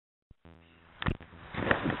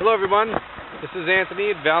Hello everyone, this is Anthony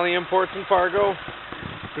at Valley Imports in Fargo,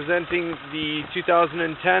 presenting the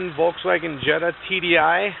 2010 Volkswagen Jetta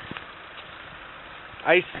TDI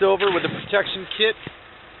Ice Silver with a protection kit.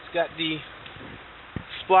 It's got the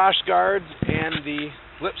splash guards and the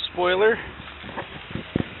lip spoiler.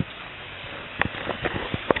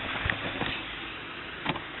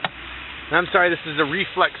 I'm sorry, this is a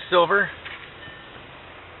Reflex Silver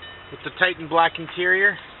with the Titan black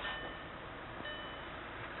interior.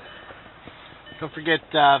 Don't forget,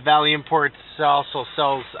 Valley Imports also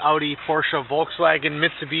sells Audi, Porsche, Volkswagen,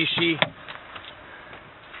 Mitsubishi,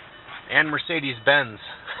 and Mercedes-Benz.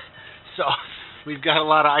 So we've got a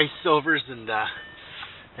lot of ice silvers and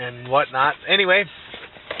whatnot. Anyway,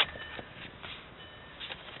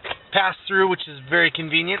 pass through, which is very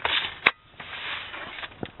convenient.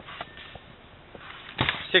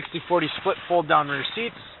 60/40 split fold down rear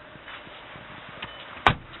seats.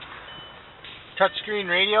 Touchscreen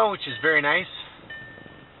radio, which is very nice.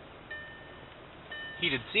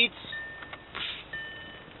 Heated seats.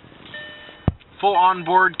 Full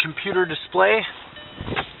onboard computer display,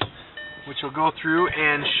 which will go through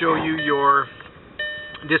and show you your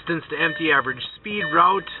distance to empty, average speed,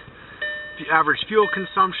 route, average fuel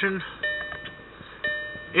consumption,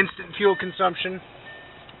 instant fuel consumption.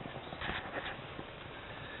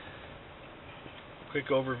 Quick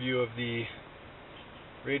overview of the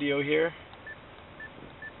radio here.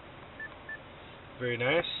 Very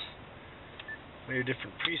nice. Your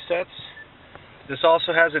different presets. This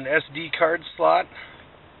also has an SD card slot.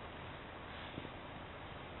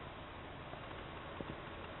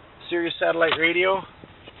 Sirius satellite radio.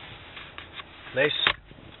 Nice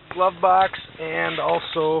glove box and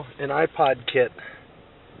also an iPod kit.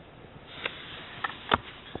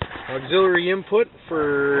 Auxiliary input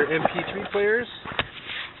for MP3 players.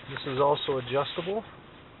 This is also adjustable,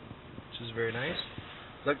 which is very nice.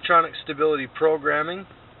 Electronic stability programming.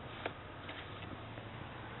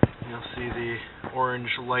 You'll see the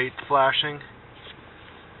orange light flashing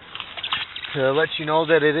to let you know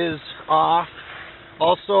that it is off.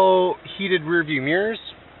 Also heated rear view mirrors,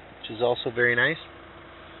 which is also very nice.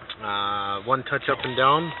 One touch up and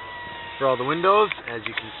down for all the windows. As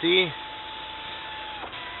you can see,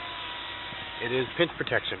 it is pinch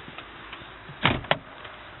protection.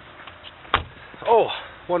 Oh,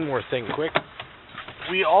 one more thing quick.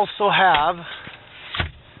 We also have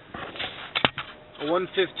a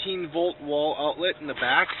 115-volt wall outlet in the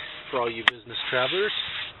back for all you business travelers.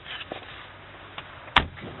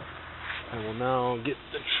 I will now get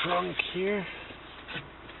the trunk here.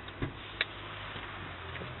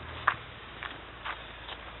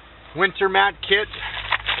 Winter mat kit,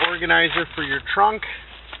 organizer for your trunk,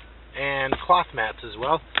 and cloth mats as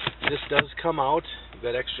well. This does come out. You've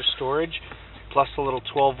got extra storage, plus a little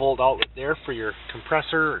 12-volt outlet there for your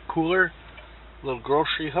compressor or cooler. Little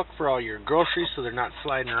grocery hook for all your groceries so they're not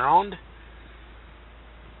sliding around.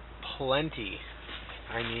 Plenty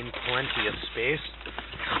of space.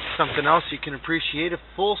 Something else you can appreciate, a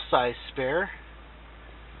full-size spare.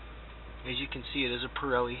 As you can see, it is a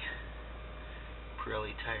Pirelli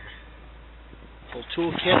tire. Full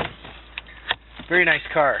toolkit. Very nice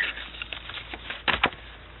car.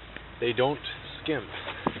 They don't skimp.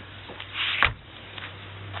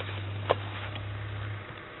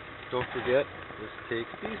 Don't forget, this takes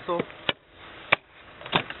diesel.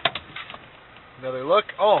 Another look.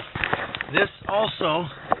 Oh, this also,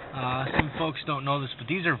 some folks don't know this, but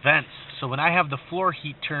these are vents. So when I have the floor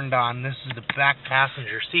heat turned on, this is the back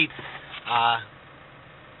passenger seat,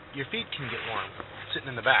 your feet can get warm sitting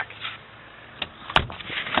in the back.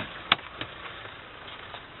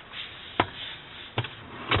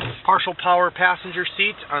 Partial power passenger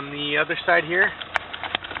seat on the other side here.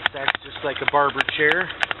 That's just like a barber chair.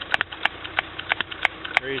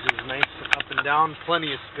 Raises nice up and down,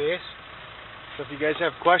 plenty of space. So if you guys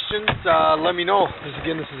have questions, let me know. This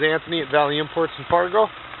is Anthony at Valley Imports in Fargo.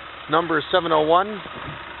 Number is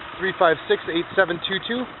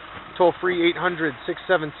 701-356-8722. Toll free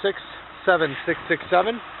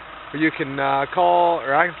 800-676-7667. Or you can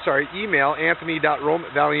email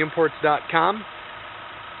anthony.rome@valleyimports.com.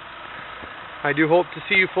 I do hope to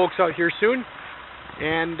see you folks out here soon,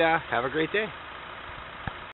 and have a great day.